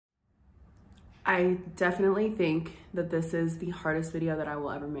I definitely think that this is the hardest video that I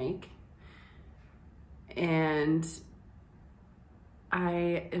will ever make. And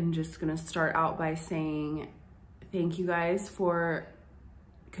I am just gonna start out by saying thank you guys for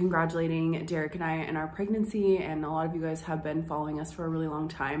congratulating Derek and I in our pregnancy. And a lot of you guys have been following us for a really long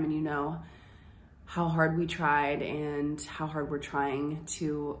time, and you know how hard we tried and how hard we're trying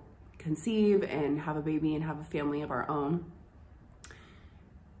to conceive and have a baby and have a family of our own.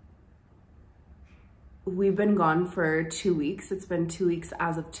 We've been gone for 2 weeks. It's been 2 weeks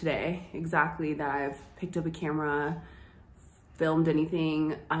as of today, exactly, that I've picked up a camera, filmed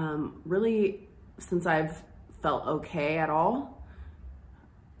anything, really since I've felt okay at all.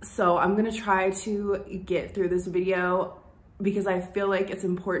 So I'm gonna try to get through this video because I feel like it's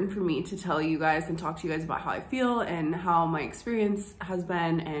important for me to tell you guys and talk to you guys about how I feel and how my experience has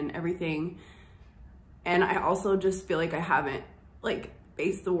been and everything. And I also just feel like I haven't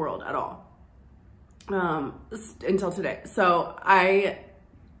faced the world at all until today. So I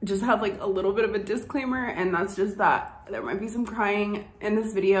just have a little bit of a disclaimer, and that's just that there might be some crying in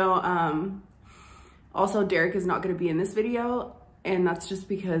this video. Also, Derek is not going to be in this video, and that's just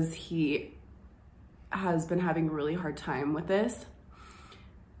because he has been having a really hard time with this.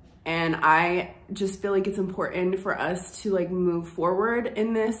 And I just feel like it's important for us to move forward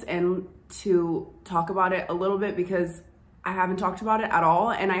in this and to talk about it a little bit, because I haven't talked about it at all.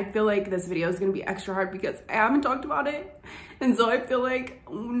 And I feel like this video is gonna be extra hard because I haven't talked about it. And so I feel like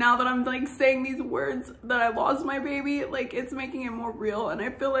now that I'm saying these words that I lost my baby, it's making it more real. And I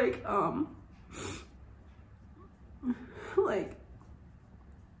feel like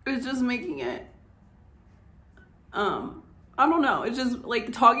it's just making it, I don't know. It's just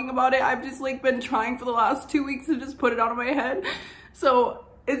talking about it. I've just been trying for the last 2 weeks to just put it out of my head. So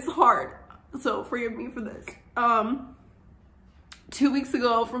it's hard. So forgive me for this. 2 weeks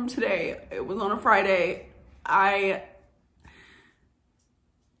ago from today, it was on a Friday, I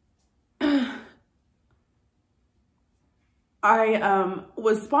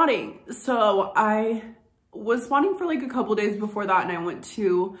was spotting. So I was spotting for a couple days before that, and I went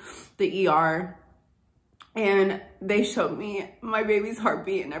to the ER and they showed me my baby's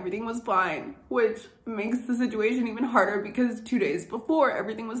heartbeat and everything was fine, which makes the situation even harder because 2 days before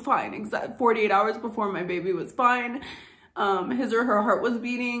everything was fine. Exact 48 hours before my baby was fine. His or her heart was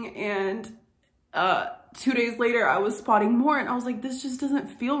beating, and 2 days later I was spotting more, and I was like, this just doesn't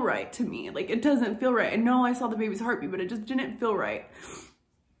feel right to me. It doesn't feel right. I know I saw the baby's heartbeat, but it just didn't feel right.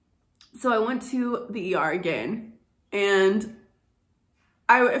 So I went to the ER again, and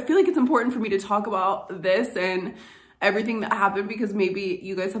I feel like it's important for me to talk about this and everything that happened because maybe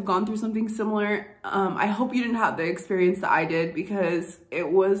you guys have gone through something similar. I hope you didn't have the experience that I did, because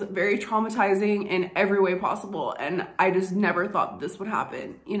it was very traumatizing in every way possible. And I just never thought this would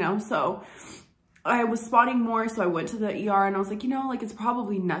happen, you know? So I was spotting more. So I went to the ER and I was like, it's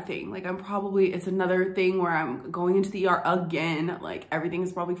probably nothing. It's another thing where I'm going into the ER again. Everything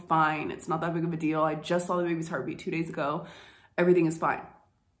is probably fine. It's not that big of a deal. I just saw the baby's heartbeat 2 days ago. Everything is fine.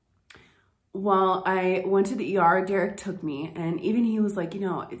 Well, I went to the ER, Derek took me, and even he was like,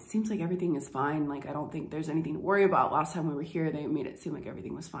 it seems like everything is fine. I don't think there's anything to worry about. Last time we were here, they made it seem like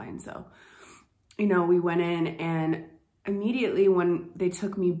everything was fine. So, we went in, and immediately when they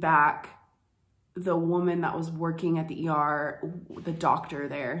took me back, the woman that was working at the ER, the doctor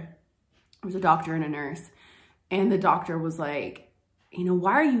there, it was a doctor and a nurse, and the doctor was like,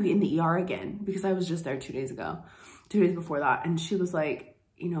 why are you in the ER again? Because I was just there 2 days ago, 2 days before that. And she was like,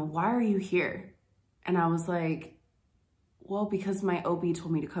 why are you here? And I was like, well, because my OB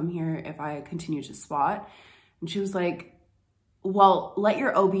told me to come here if I continue to spot. And she was like, well, let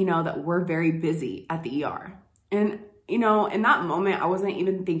your OB know that we're very busy at the ER. And, in that moment, I wasn't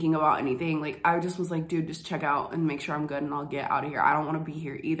even thinking about anything. I just was like, dude, just check out and make sure I'm good and I'll get out of here. I don't want to be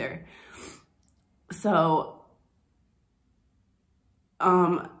here either. So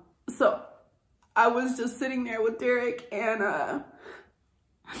I was just sitting there with Derek, and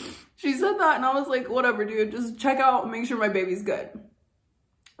she said that, and I was like, whatever, dude, just check out and make sure my baby's good.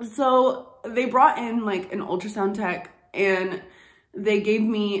 So they brought in an ultrasound tech, and they gave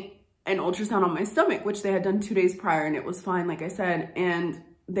me an ultrasound on my stomach, which they had done 2 days prior, and it was fine, like I said, and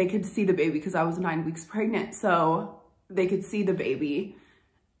they could see the baby because I was 9 weeks pregnant. So they could see the baby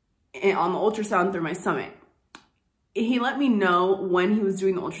on the ultrasound through my stomach. He let me know when he was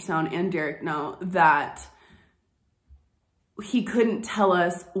doing the ultrasound, and Derek know, that he couldn't tell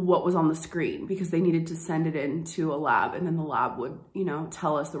us what was on the screen because they needed to send it into a lab, and then the lab would,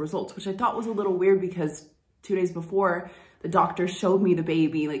 tell us the results, which I thought was a little weird because 2 days before the doctor showed me the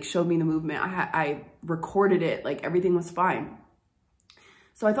baby, showed me the movement. I recorded it, everything was fine.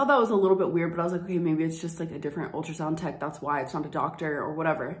 So I thought that was a little bit weird, but I was like, okay, maybe it's just like a different ultrasound tech. That's why it's not a doctor or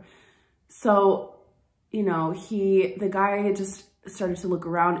whatever. So, you know, the guy just started to look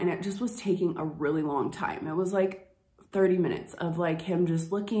around, and it just was taking a really long time. It was like 30 minutes of like him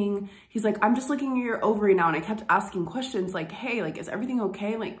just looking. He's like, I'm just looking at your ovary now. And I kept asking questions like, hey, like, is everything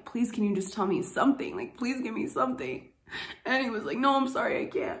okay? Like, please, can you just tell me something? Like, please give me something. And he was like, no, I'm sorry, I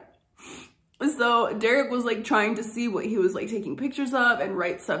can't. So Derek was like trying to see what he was like taking pictures of and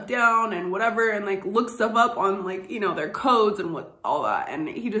write stuff down and whatever, and like look stuff up on like, you know, their codes and what all that. And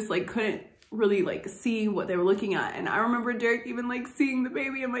he just like couldn't really like see what they were looking at. And I remember Derek even like seeing the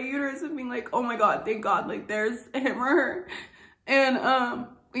baby in my uterus and being like, oh my God, thank God, like there's him or her. And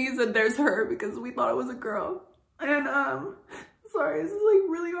he said there's her because we thought it was a girl. And sorry, this is like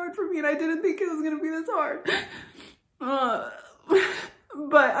really hard for me, and I didn't think it was gonna be this hard.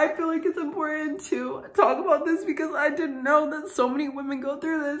 But I feel like it's important to talk about this because I didn't know that so many women go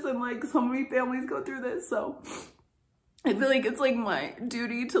through this, and like so many families go through this. So I feel like it's like my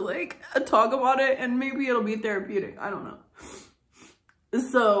duty to like talk about it, and maybe it'll be therapeutic. I don't know.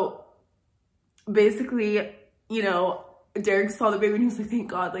 So basically, you know, Derek saw the baby and he was like, thank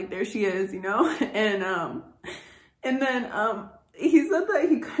God, like there she is, you know? And then he said that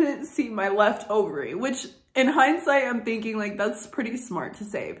he couldn't see my left ovary, which in hindsight, I'm thinking like that's pretty smart to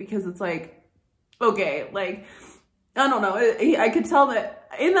say, because it's like, okay, like, I don't know. I could tell that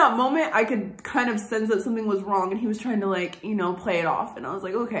in that moment, I could kind of sense that something was wrong, and he was trying to like, you know, play it off. And I was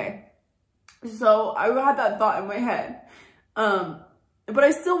like, okay. So I had that thought in my head. But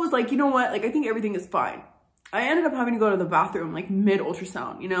I still was like, you know what? Like, I think everything is fine. I ended up having to go to the bathroom like mid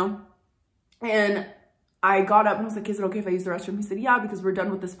ultrasound, you know? And I got up and I was like, is it okay if I use the restroom? He said, yeah, because we're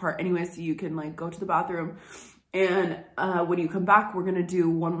done with this part anyway, so you can like go to the bathroom. And when you come back, we're gonna do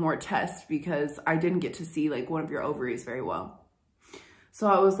one more test because I didn't get to see like one of your ovaries very well. So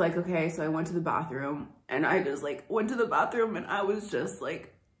I was like, okay, so I went to the bathroom, and I just like went to the bathroom, and I was just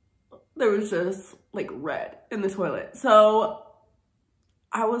like, there was just like red in the toilet. So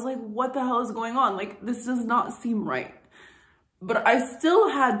I was like, what the hell is going on? Like, this does not seem right. But I still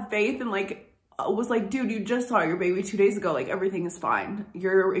had faith, and like, was like, dude, you just saw your baby 2 days ago. Like, everything is fine.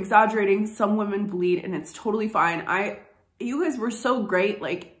 You're exaggerating. Some women bleed and it's totally fine. You guys were so great.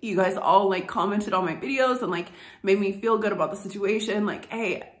 Like, you guys all like commented on my videos and like made me feel good about the situation. Like,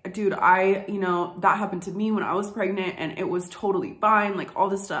 hey, dude, you know, that happened to me when I was pregnant and it was totally fine. Like, all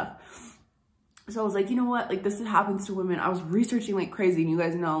this stuff. So I was like, you know what? Like, this happens to women. I was researching like crazy, and you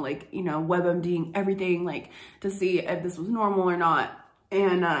guys know, like, you know, WebMDing everything, like to see if this was normal or not.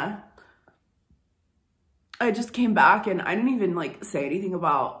 And, I just came back, and I didn't even like say anything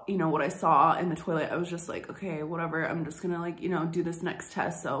about, you know, what I saw in the toilet. I was just like, okay, whatever. I'm just gonna like, you know, do this next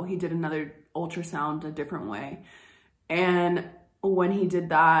test. So he did another ultrasound a different way. And when he did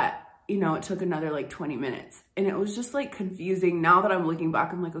that, you know, it took another like 20 minutes. And it was just like confusing. Now that I'm looking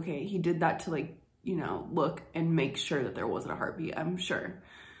back, I'm like, okay, he did that to like, you know, look and make sure that there wasn't a heartbeat, I'm sure.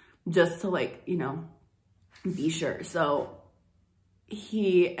 Just to like, you know, be sure. So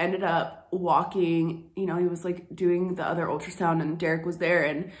he ended up walking, you know, he was like doing the other ultrasound, and Derek was there.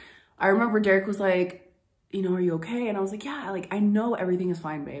 And I remember Derek was like, you know, are you okay? And I was like, yeah, like, I know everything is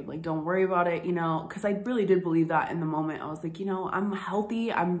fine, babe. Like, don't worry about it, you know, because I really did believe that in the moment. I was like, you know, I'm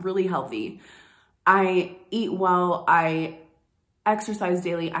healthy. I'm really healthy. I eat well. I exercise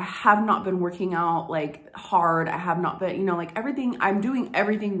daily. I have not been working out like hard. I have not been, you know, like everything, I'm doing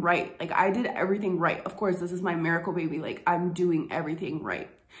everything right. Like, I did everything right. Of course, this is my miracle baby. Like, I'm doing everything right.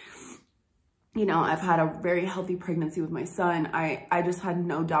 You know, I've had a very healthy pregnancy with my son. I just had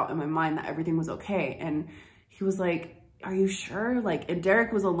no doubt in my mind that everything was okay. And he was like, are you sure? Like, and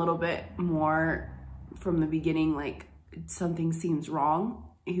Derek was a little bit more from the beginning, like, something seems wrong.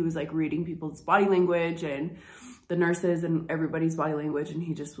 He was like reading people's body language and the nurses and everybody's body language. And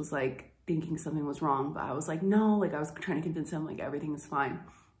he just was like thinking something was wrong. But I was like, no, like, I was trying to convince him like everything is fine.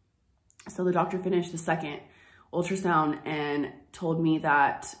 So the doctor finished the second ultrasound and told me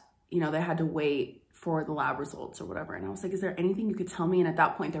that, you know, they had to wait for the lab results or whatever. And I was like, is there anything you could tell me? And at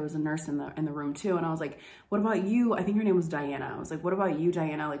that point there was a nurse in the room too. And I was like, what about you? I think her name was Diana. I was like, what about you,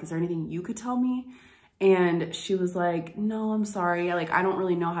 Diana? Like, is there anything you could tell me? And she was like, no, I'm sorry. Like, I don't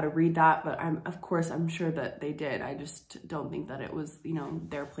really know how to read that, but of course, I'm sure that they did. I just don't think that it was, you know,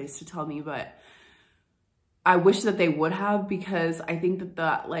 their place to tell me, but I wish that they would have, because I think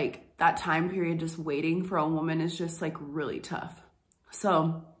that that time period, just waiting for a woman is just like really tough.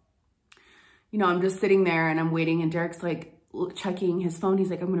 So, you know, I'm just sitting there and I'm waiting, and Derek's like checking his phone. He's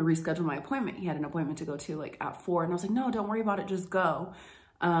like, I'm going to reschedule my appointment. He had an appointment to go to like at 4. And I was like, no, don't worry about it. Just go.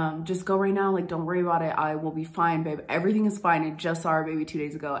 Just go right now. Like, don't worry about it. I will be fine, babe. Everything is fine. I just saw our baby 2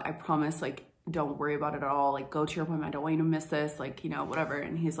 days ago. I promise, like, don't worry about it at all. Like, go to your appointment. I don't want you to miss this. Like, you know, whatever.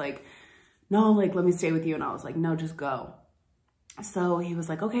 And he's like, no, like, let me stay with you. And I was like, no, just go. So he was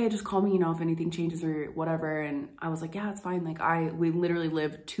like, okay, just call me, you know, if anything changes or whatever. And I was like, yeah, it's fine. Like, we literally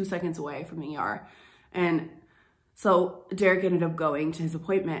live 2 seconds away from the ER. And so Derek ended up going to his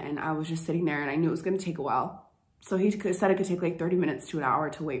appointment, and I was just sitting there, and I knew it was going to take a while. So he said it could take like 30 minutes to an hour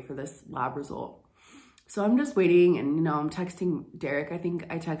to wait for this lab result. So I'm just waiting, and, you know, I'm texting Derek. I think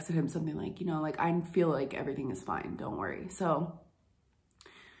I texted him something like, you know, like, I feel like everything is fine. Don't worry. So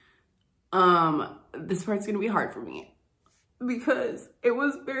this part's going to be hard for me because it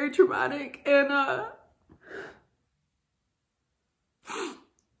was very traumatic, and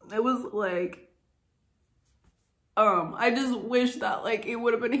it was like, I just wish that, like, it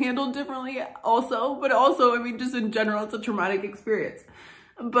would have been handled differently also, but also, I mean, just in general, it's a traumatic experience.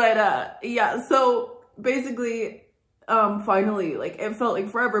 But, yeah, so basically, finally, like, it felt like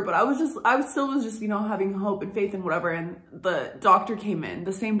forever, but I still was just, you know, having hope and faith and whatever, and the doctor came in,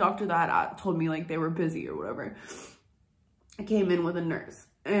 the same doctor that told me, like, they were busy or whatever. I came in with a nurse,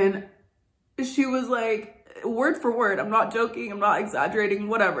 and she was like, word for word, I'm not joking, I'm not exaggerating,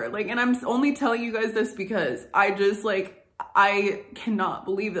 whatever. Like, and I'm only telling you guys this because I just, like, I cannot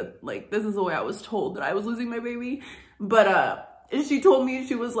believe that, like, this is the way I was told that I was losing my baby. But she told me,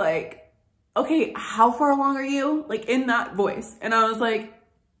 she was like, okay, how far along are you? Like, in that voice. And I was like,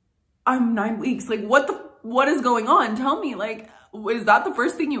 I'm 9 weeks. Like, what is going on? Tell me, like, is that the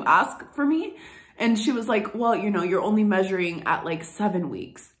first thing you ask for me? And she was like, well, you know, you're only measuring at like 7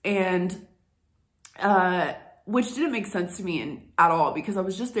 weeks. And which didn't make sense to me at all, because I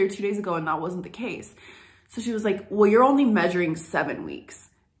was just there 2 days ago and that wasn't the case. So she was like, well, you're only measuring 7 weeks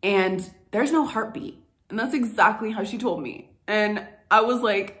and there's no heartbeat. And that's exactly how she told me. And I was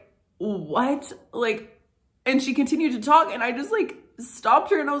like, what? Like, and she continued to talk, and I just like stopped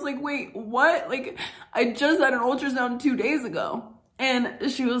her, and I was like, wait, what? Like, I just had an ultrasound 2 days ago.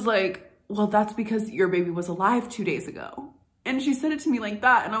 And she was like, well, that's because your baby was alive 2 days ago. And she said it to me like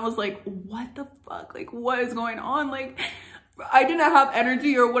that. And I was like, what the fuck? Like, what is going on? Like, I didn't have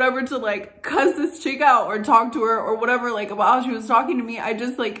energy or whatever to like cuss this chick out or talk to her or whatever, like, about how she was talking to me. I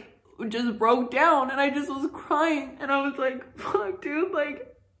just like, just broke down, and I just was crying. And I was like, fuck, dude.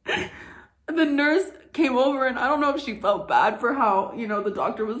 Like, the nurse came over, and I don't know if she felt bad for how, you know, the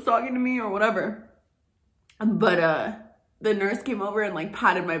doctor was talking to me or whatever. But, the nurse came over and like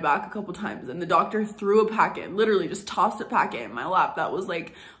patted my back a couple times, and the doctor threw a packet, literally just tossed a packet in my lap that was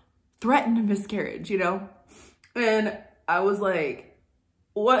like threatened a miscarriage, you know? And I was like,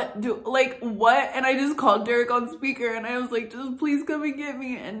 what? And I just called Derek on speaker, and I was like, just please come and get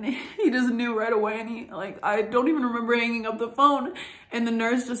me. And he just knew right away, and he, like, I don't even remember hanging up the phone. And the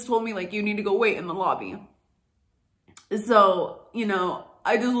nurse just told me, like, you need to go wait in the lobby. So, you know,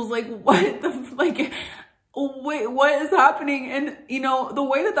 I just was like, what the, like, wait, what is happening? And, you know, the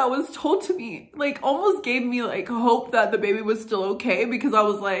way that that was told to me, like, almost gave me, like, hope that the baby was still okay, because I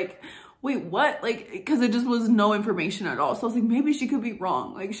was like, wait, what? Like, because it just was no information at all. So I was like, maybe she could be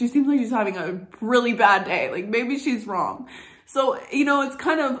wrong. Like, she seems like she's having a really bad day. Like, maybe she's wrong. So, you know, it's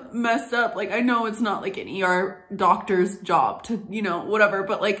kind of messed up. Like, I know it's not like an ER doctor's job to, you know, whatever.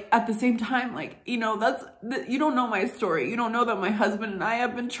 But like, at the same time, like, you know, you don't know my story. You don't know that my husband and I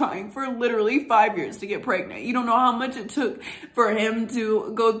have been trying for literally 5 years to get pregnant. You don't know how much it took for him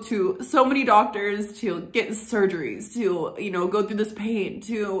to go to so many doctors, to get surgeries, to, you know, go through this pain,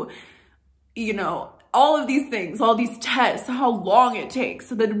 to, you know, all of these things, all these tests, how long it takes,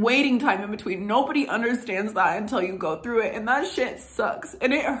 so the waiting time in between. Nobody understands that until you go through it, and that shit sucks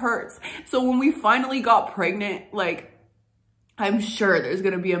and it hurts. So when we finally got pregnant, like, I'm sure there's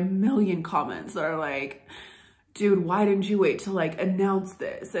gonna be a million comments that are like, dude, why didn't you wait to like announce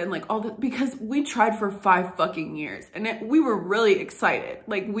this? And like all that, because we tried for 5 fucking years, and we were really excited.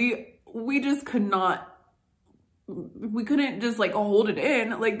 Like, we just could not, we couldn't just like hold it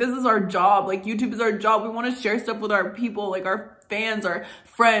in. Like, this is our job. Like, YouTube is our job. We want to share stuff with our people, like our fans, our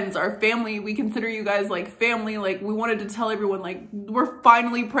friends, our family. We consider you guys like family. Like, we wanted to tell everyone, like, we're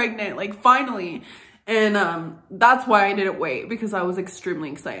finally pregnant, like, finally. And that's why I didn't wait, because I was extremely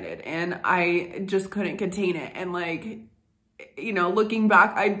excited and I just couldn't contain it. And like, you know, looking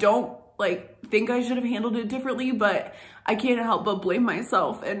back, I don't like think I should have handled it differently, but I can't help but blame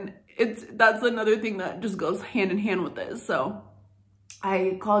myself. And that's another thing that just goes hand in hand with this. So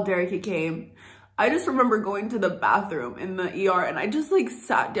I called Derek, he came. I just remember going to the bathroom in the ER, and I just like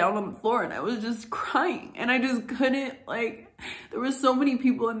sat down on the floor and I was just crying, and I just couldn't, like, there were so many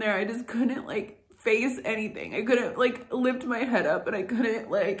people in there. I just couldn't like face anything. I couldn't like lift my head up, and I couldn't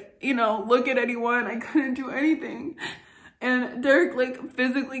like, you know, look at anyone. I couldn't do anything. And Derek like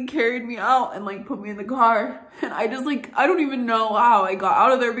physically carried me out and like put me in the car. And I just like, I don't even know how I got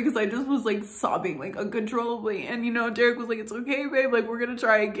out of there, because I just was like sobbing like uncontrollably. And, you know, Derek was like, it's okay, babe. Like, we're going to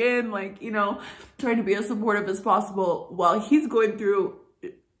try again. Like, you know, trying to be as supportive as possible while he's going through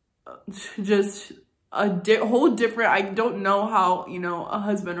just a whole different, I don't know how, you know, a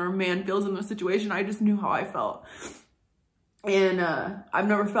husband or a man feels in this situation. I just knew how I felt. And I've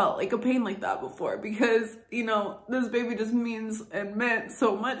never felt like a pain like that before, because, you know, this baby just means and meant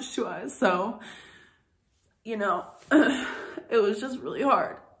so much to us. So, you know, it was just really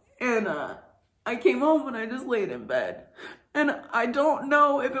hard. And I came home and I just laid in bed. And I don't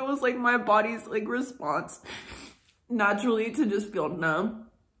know if it was like my body's like response naturally to just feel numb.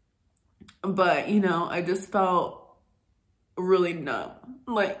 But, you know, I just felt really numb.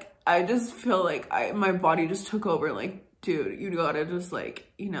 Like, I just feel like my body just took over, like, dude, you gotta just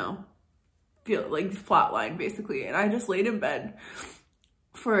like, you know, feel like flatline basically. And I just laid in bed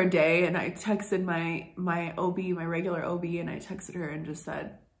for a day, and I texted my OB, my regular OB, and I texted her and just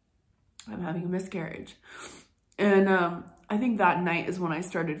said, I'm having a miscarriage. And I think that night is when I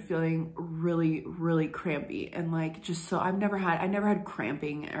started feeling really, really crampy, and like, just so I never had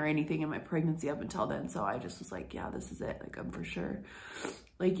cramping or anything in my pregnancy up until then. So I just was like, yeah, this is it. Like, I'm for sure,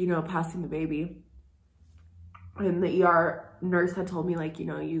 like, you know, passing the baby. And the ER nurse had told me, like, you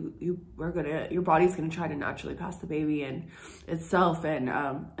know, your body's gonna try to naturally pass the baby and itself, and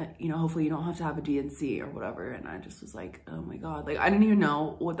you know, hopefully you don't have to have a D&C or whatever. And I just was like, oh my God, like, I didn't even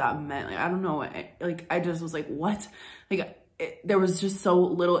know what that meant. Like, I don't know what, like, I just was like, what? Like, there was just so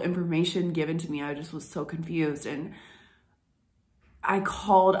little information given to me. I just was so confused. And I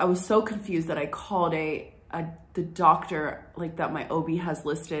was so confused that I called the doctor, like, that my OB has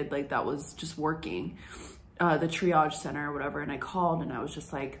listed, like, that was just working, the triage center or whatever. And I called and I was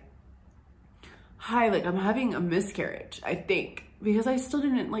just like, hi, like, I'm having a miscarriage, I think, because I still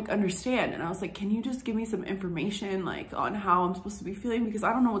didn't like understand. And I was like, can you just give me some information, like, on how I'm supposed to be feeling? Because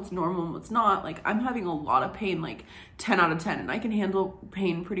I don't know what's normal and what's not. Like, I'm having a lot of pain, like 10 out of 10, and I can handle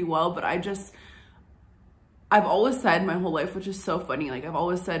pain pretty well. But I've always said my whole life, which is so funny, like, I've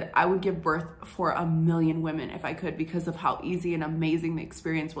always said I would give birth for 1 million women if I could, because of how easy and amazing the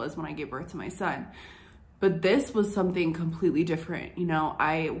experience was when I gave birth to my son. But this was something completely different. You know,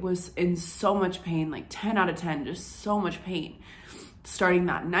 I was in so much pain, like 10 out of 10, just so much pain starting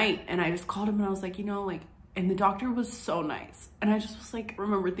that night. And I just called him and I was like, you know, like, and the doctor was so nice. And I just was like,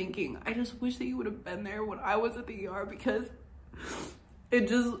 remember thinking, I just wish that you would have been there when I was at the ER, because it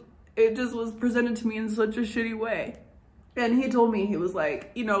just was presented to me in such a shitty way. And he told me, he was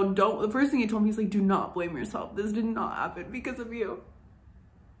like, you know, the first thing he told me, he's like, do not blame yourself. This did not happen because of you.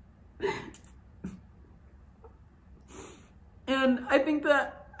 And I think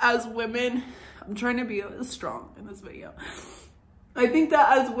that as women, I'm trying to be strong in this video. I think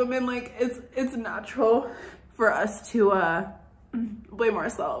that as women, like, it's natural for us to blame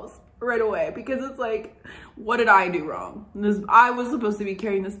ourselves right away, because it's like, what did I do wrong? I was supposed to be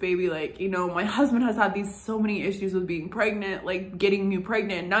carrying this baby. Like, you know, my husband has had so many issues with being pregnant, like getting you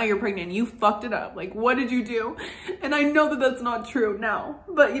pregnant. Now you're pregnant and you fucked it up. Like, what did you do? And I know that that's not true now,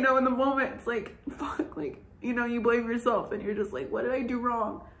 but, you know, in the moment, it's like, fuck, like, you know, you blame yourself and you're just like, what did I do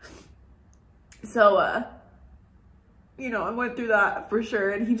wrong? So, you know, I went through that for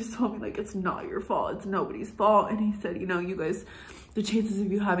sure. And he just told me, like, it's not your fault. It's nobody's fault. And he said, you know, you guys, the chances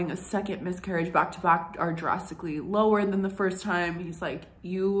of you having a second miscarriage back to back are drastically lower than the first time. He's like,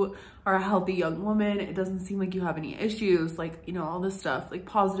 you are a healthy young woman. It doesn't seem like you have any issues. Like, you know, all this stuff, like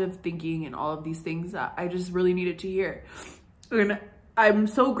positive thinking and all of these things that I just really needed to hear. And I'm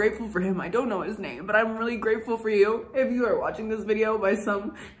so grateful for him. I don't know his name, but I'm really grateful for you. If you are watching this video by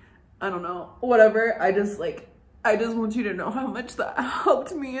some, I don't know, whatever, I just want you to know how much that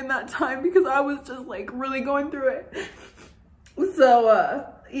helped me in that time, because I was just like really going through it. So,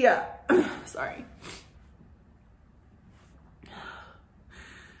 yeah, sorry.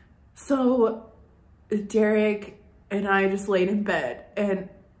 So Derek and I just laid in bed, and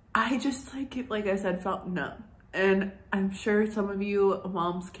I just like I said, felt numb. And I'm sure some of you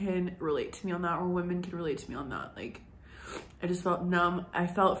moms can relate to me on that, or women can relate to me on that. Like, I just felt numb. I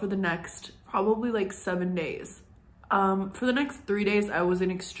felt for the next probably like 7 days. For the next 3 days, I was in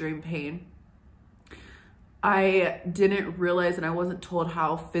extreme pain. I didn't realize, and I wasn't told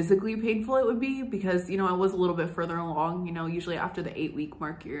how physically painful it would be, because, you know, I was a little bit further along. You know, usually after the 8-week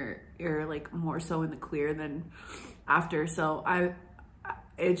mark, you're like more so in the clear than after. So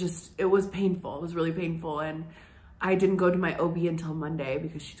it was painful. It was really painful. And I didn't go to my OB until Monday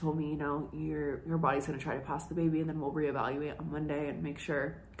because she told me, you know, your body's gonna try to pass the baby and then we'll reevaluate on Monday and make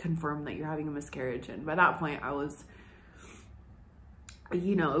sure, confirm that you're having a miscarriage. And by that point I was,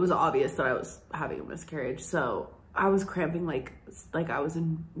 you know, it was obvious that I was having a miscarriage. So I was cramping like I was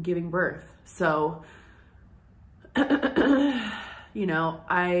giving birth. So, you know,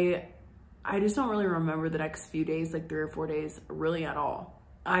 I just don't really remember the next few days, like 3 or 4 days really at all.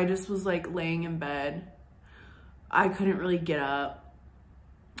 I just was like laying in bed. I couldn't really get up.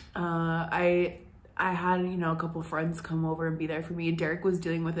 I had, you know, a couple friends come over and be there for me. Derek was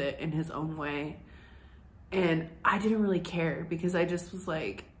dealing with it in his own way. And I didn't really care because I just was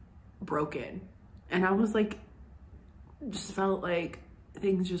like broken. And I was like, just felt like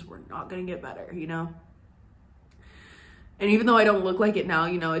things just were not gonna get better, you know? And even though I don't look like it now,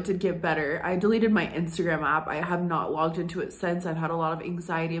 you know, it did get better. I deleted my Instagram app. I have not logged into it since. I've had a lot of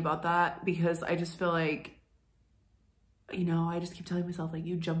anxiety about that because I just feel like, you know, I just keep telling myself, like,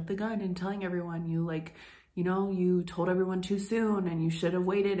 you jumped the gun and telling everyone, you like, you know, you told everyone too soon and you should have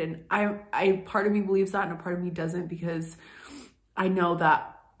waited. And I part of me believes that and a part of me doesn't, because I know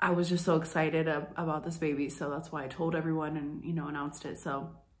that I was just so excited about this baby. So that's why I told everyone and, you know, announced it. So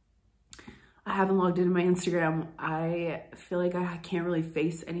I haven't logged into my Instagram. I feel like I can't really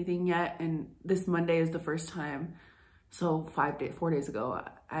face anything yet. And this Monday is the first time. So 4 days ago,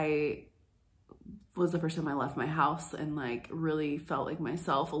 I was the first time I left my house and like really felt like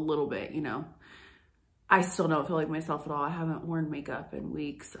myself a little bit, you know. I still don't feel like myself at all. I haven't worn makeup in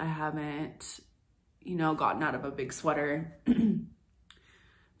weeks. I haven't, you know, gotten out of a big sweater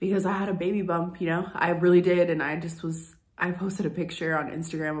because I had a baby bump, you know. I really did. And I posted a picture on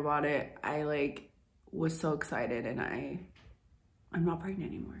Instagram about it. I like was so excited, and I'm not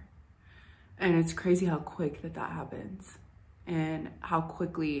pregnant anymore. And it's crazy how quick that happens and how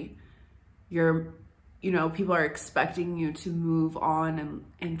quickly you know, people are expecting you to move on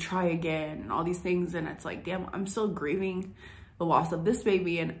and try again and all these things. And it's like, damn, I'm still grieving the loss of this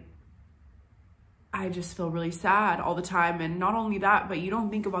baby. And I just feel really sad all the time. And not only that, but you don't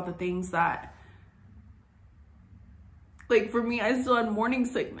think about the things that, like for me, I still had morning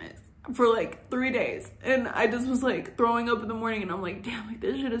sickness for like 3 days. And I just was like throwing up in the morning, and I'm like, damn, like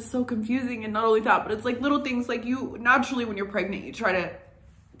this shit is so confusing. And not only that, but it's like little things, like you naturally, when you're pregnant, you try to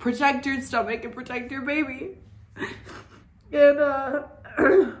protect your stomach and protect your baby. And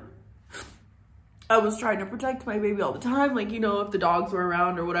I was trying to protect my baby all the time. Like, you know, if the dogs were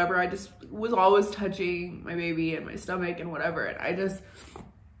around or whatever, I just was always touching my baby and my stomach and whatever. And I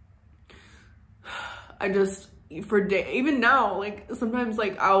just even now, like sometimes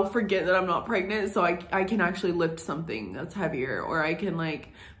like I'll forget that I'm not pregnant, so I can actually lift something that's heavier, or I can like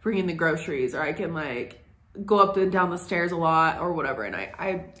bring in the groceries, or I can like go up and down the stairs a lot or whatever. And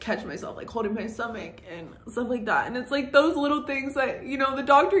I catch myself like holding my stomach and stuff like that. And it's like those little things that, you know, the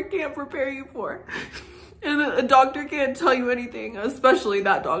doctor can't prepare you for. And a doctor can't tell you anything, especially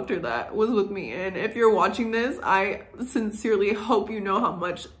that doctor that was with me. And if you're watching this, I sincerely hope you know how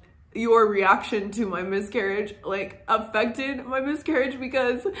much your reaction to my miscarriage like affected my miscarriage,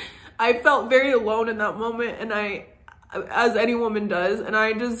 because I felt very alone in that moment, and as any woman does, and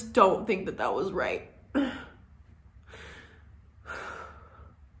I just don't think that was right.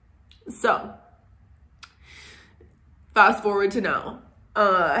 So fast forward to now.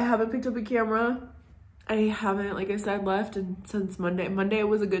 I haven't picked up a camera. I haven't, like I said, left and since Monday. Monday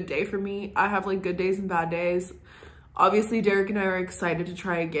was a good day for me. I have like good days and bad days. Obviously, Derek and I are excited to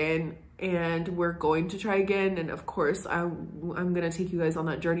try again, and we're going to try again. And of course, I'm gonna take you guys on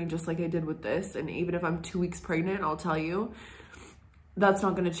that journey just like I did with this. And even if I'm 2 weeks pregnant, I'll tell you, that's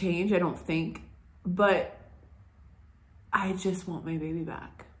not gonna change, I don't think. But I just want my baby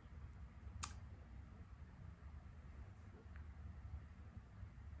back.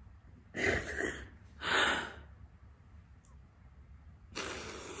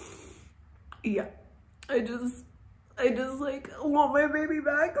 Yeah, I just like want my baby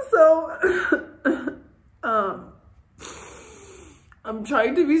back. So I'm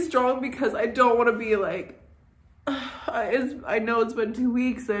trying to be strong because I don't want to be like, I know it's been 2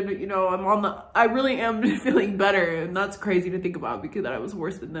 weeks, and you know, I really am feeling better, and that's crazy to think about because I was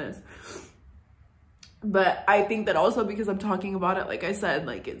worse than this. But I think that also because I'm talking about it, like I said,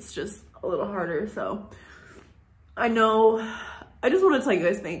 like it's just a little harder. So I know, I just want to tell you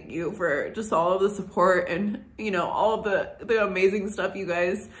guys thank you for just all of the support and, you know, all of the amazing stuff you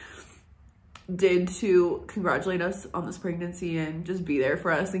guys did to congratulate us on this pregnancy and just be there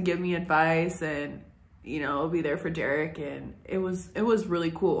for us and give me advice and, you know, be there for Derek. And it was really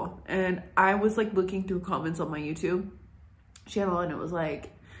cool. And I was like looking through comments on my YouTube channel, and it was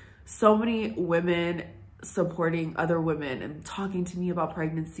like so many women supporting other women and talking to me about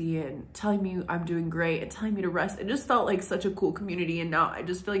pregnancy and telling me I'm doing great and telling me to rest. It just felt like such a cool community, and now I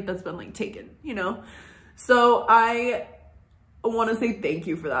just feel like that's been like taken, you know? So I want to say thank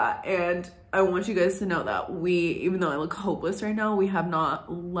you for that, and I want you guys to know that even though I look hopeless right now, we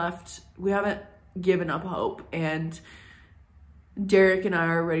haven't given up hope, and Derek and I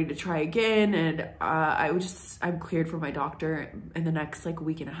are ready to try again. And I'm cleared from my doctor in the next like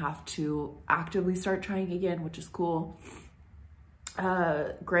week and a half to actively start trying again, which is cool.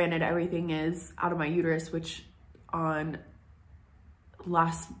 Granted, everything is out of my uterus, which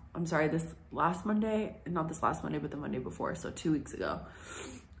this last Monday, not this last Monday, but the Monday before, so 2 weeks ago,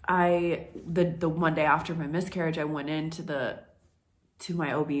 the Monday after my miscarriage, I went to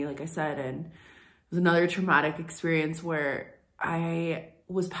my OB, like I said, and it was another traumatic experience where I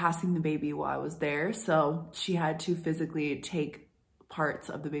was passing the baby while I was there. So she had to physically take parts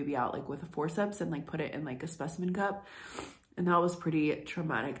of the baby out, like with a forceps, and like put it in like a specimen cup. And that was pretty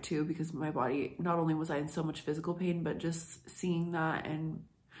traumatic too, because my body, not only was I in so much physical pain, but just seeing that and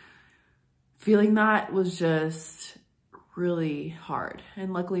feeling that was just really hard.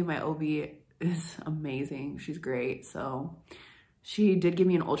 And luckily my OB is amazing. She's great. So she did give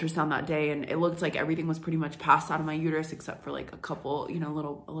me an ultrasound that day, and it looked like everything was pretty much passed out of my uterus except for like a couple, you know,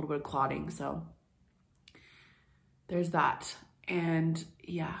 a little bit of clotting. So there's that. And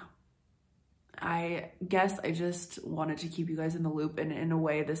yeah, I guess I just wanted to keep you guys in the loop, and in a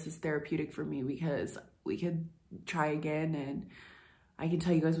way this is therapeutic for me because we could try again and I can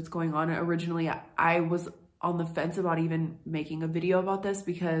tell you guys what's going on. Originally, I was on the fence about even making a video about this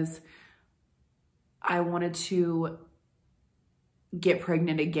because I wanted to get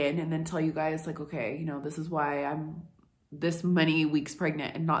pregnant again and then tell you guys like, okay, you know, this is why I'm this many weeks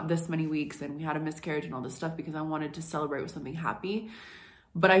pregnant and not this many weeks, and we had a miscarriage and all this stuff, because I wanted to celebrate with something happy.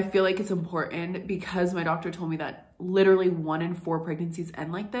 But I feel like it's important because my doctor told me that literally 1 in 4 pregnancies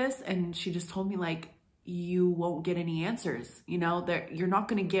end like this, and she just told me like, you won't get any answers, you know, that you're not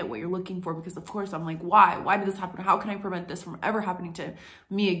going to get what you're looking for, because of course I'm like, why did this happen? How can I prevent this from ever happening to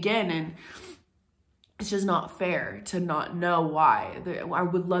me again? And it's just not fair to not know why. I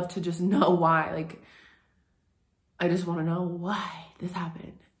would love to just know why. Like, I just want to know why this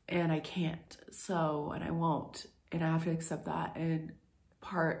happened, and I can't. So, and I won't, and I have to accept that. And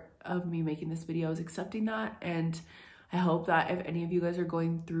part of me making this video is accepting that. And I hope that if any of you guys are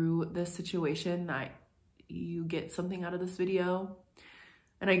going through this situation, that you get something out of this video.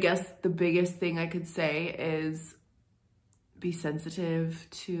 And I guess the biggest thing I could say is be sensitive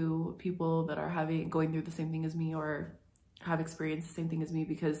to people that are going through the same thing as me or have experienced the same thing as me,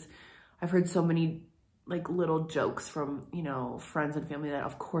 because I've heard so many like little jokes from, you know, friends and family that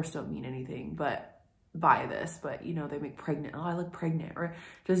of course don't mean anything but by this, but you know, they make pregnant, oh, I look pregnant, or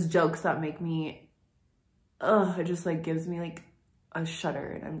just jokes that make me, it just like gives me like a shudder,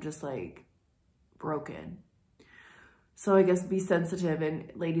 and I'm just like broken. So I guess be sensitive.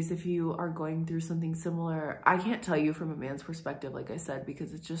 And ladies, if you are going through something similar, I can't tell you from a man's perspective, like I said,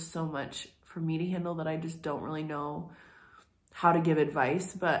 because it's just so much for me to handle that I just don't really know how to give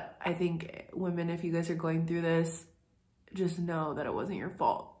advice. But I think women, if you guys are going through this, just know that it wasn't your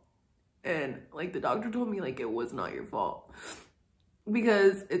fault. And like the doctor told me, like, it was not your fault,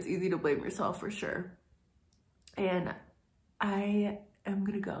 because it's easy to blame yourself for sure. And I am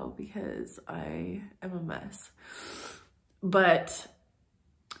gonna go because I am a mess. But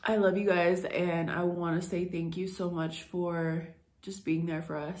I love you guys, and I want to say thank you so much for just being there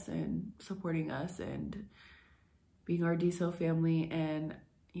for us and supporting us and being our DSO family. And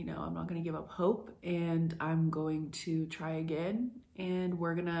you know, I'm not going to give up hope, and I'm going to try again, and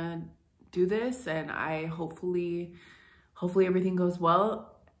we're gonna do this. And I hopefully everything goes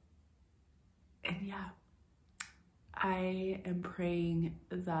well. And yeah, I am praying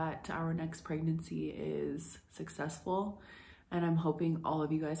that our next pregnancy is successful, and I'm hoping all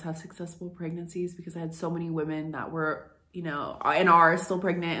of you guys have successful pregnancies, because I had so many women that were, you know, and are still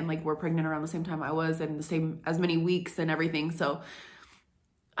pregnant, and like were pregnant around the same time I was, and the same as many weeks and everything. So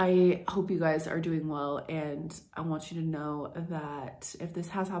I hope you guys are doing well, and I want you to know that if this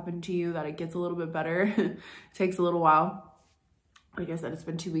has happened to you, that it gets a little bit better. It takes a little while. Like I said, it's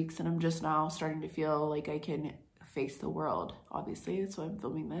been 2 weeks, and I'm just now starting to feel like I can face the world. Obviously, that's why I'm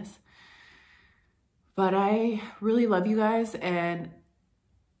filming this. But I really love you guys, and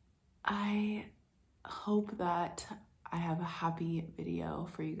I hope that I have a happy video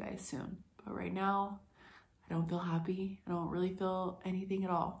for you guys soon. But right now, I don't feel happy. I don't really feel anything at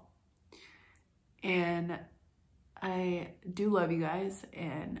all. And I do love you guys,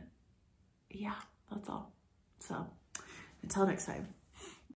 and yeah, that's all. So until next time.